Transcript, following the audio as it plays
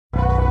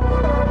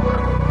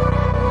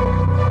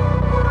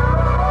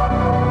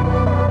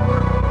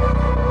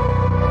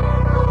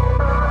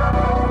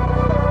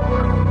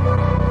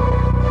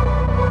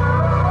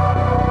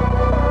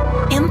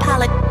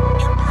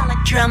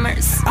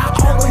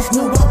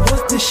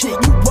shit,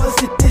 you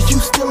wasn't this. You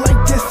still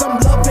like this, I'm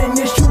loving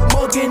this. You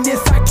mugging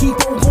this, I keep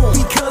on going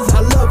because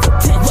I love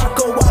attention.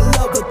 Rocko, I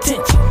love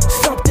attention.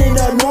 Something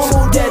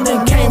abnormal that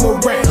done came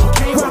around.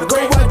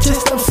 Rocko, I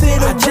just don't sit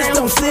around. I just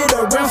don't sit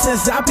around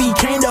since I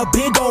became the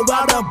big ol'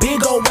 out, the big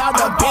ol' out,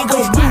 the big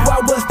ol' out. Knew I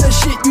was the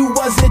shit, you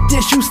wasn't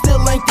this. You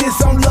still like this,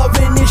 I'm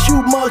loving this.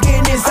 You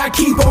mugging this, I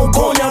keep on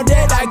going. Now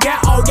that I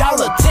got all y'all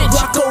attention.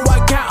 Rocko,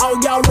 I got all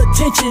y'all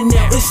attention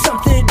now. It's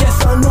something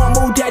that's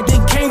abnormal that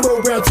done came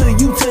around. To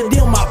you, to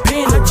them, I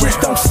been around. I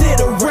just don't sit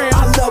around.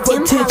 I love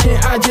attention,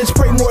 I just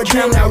pray more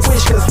than I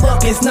wish. Cause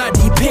luck is not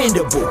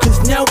dependable. Cause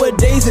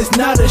nowadays it's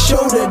not a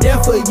shoulder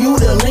there for you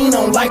to lean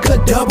on like a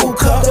double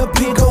cup. The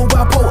big ol'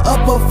 I pull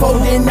up a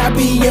fold and I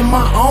be in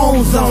my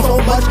own zone. So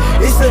much,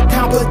 it's a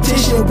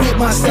competition with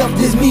myself.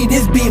 This me,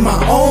 this be my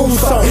own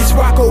song. It's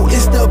Rocko,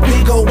 it's the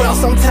big ol' well.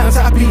 Sometimes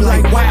I be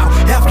like wow,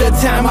 half the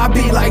time I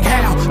be like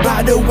how.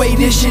 By the way,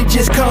 this shit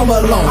just come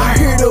along. I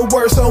hear the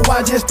words, so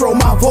I just throw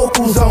my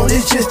vocals on.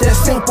 It's just that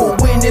simple.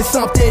 When it's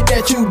something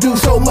that you do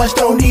so much,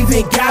 don't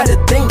even gotta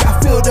think. I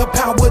feel the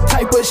power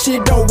type of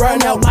shit don't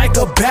run out like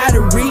a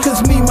battery.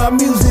 Cause me, my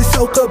music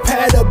so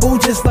compatible,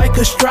 just like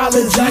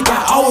astrology. Like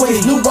I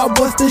always knew I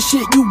was the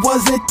shit, you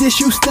wasn't this.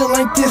 You still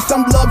ain't this,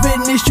 I'm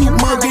loving this. You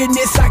mugging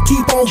this, I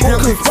keep on going.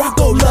 Cause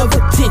Rocko love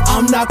attention.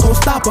 I'm not gon'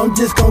 stop, I'm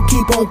just gon'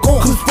 keep on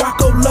going. Cause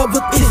Rocko love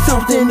attention. It's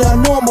something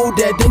abnormal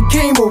that done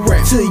came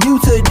around. To you,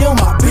 to them,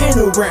 I been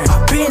around.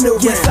 I been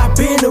around. Yes, I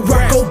been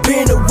around. Rocko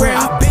been around.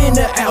 I been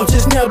out,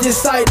 just now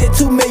decided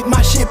to make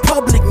my shit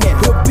public now.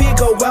 The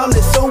big ol' well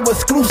is so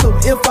exclusive.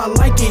 If I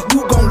like it,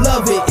 you gon'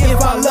 love it.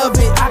 If I love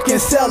it, I can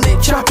sell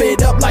it. Chop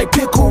it up like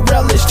pickle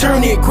relish,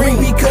 turn it green.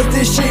 Because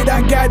this shit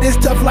I got is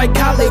tough like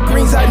collard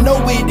greens. I know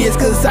it is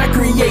cause I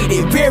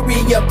created. Very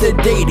up to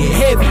date,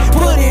 heavy.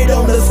 Put it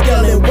on the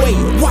scale and weigh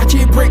it. Watch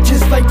it break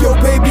just like your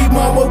baby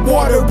mama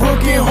water.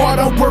 Working hard,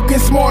 I'm working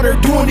smarter.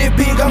 Doing it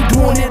big, I'm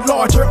doing it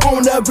larger.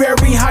 On a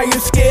very higher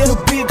scale. The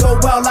big ol'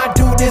 well, I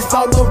do this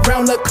all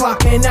around the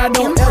clock. And I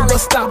don't ever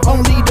stop,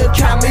 only the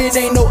top. It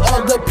ain't no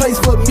other place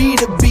for me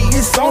to be.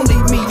 It's only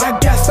me. I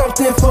got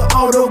something for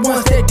all the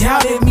ones that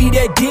doubted me,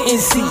 that didn't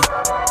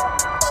see.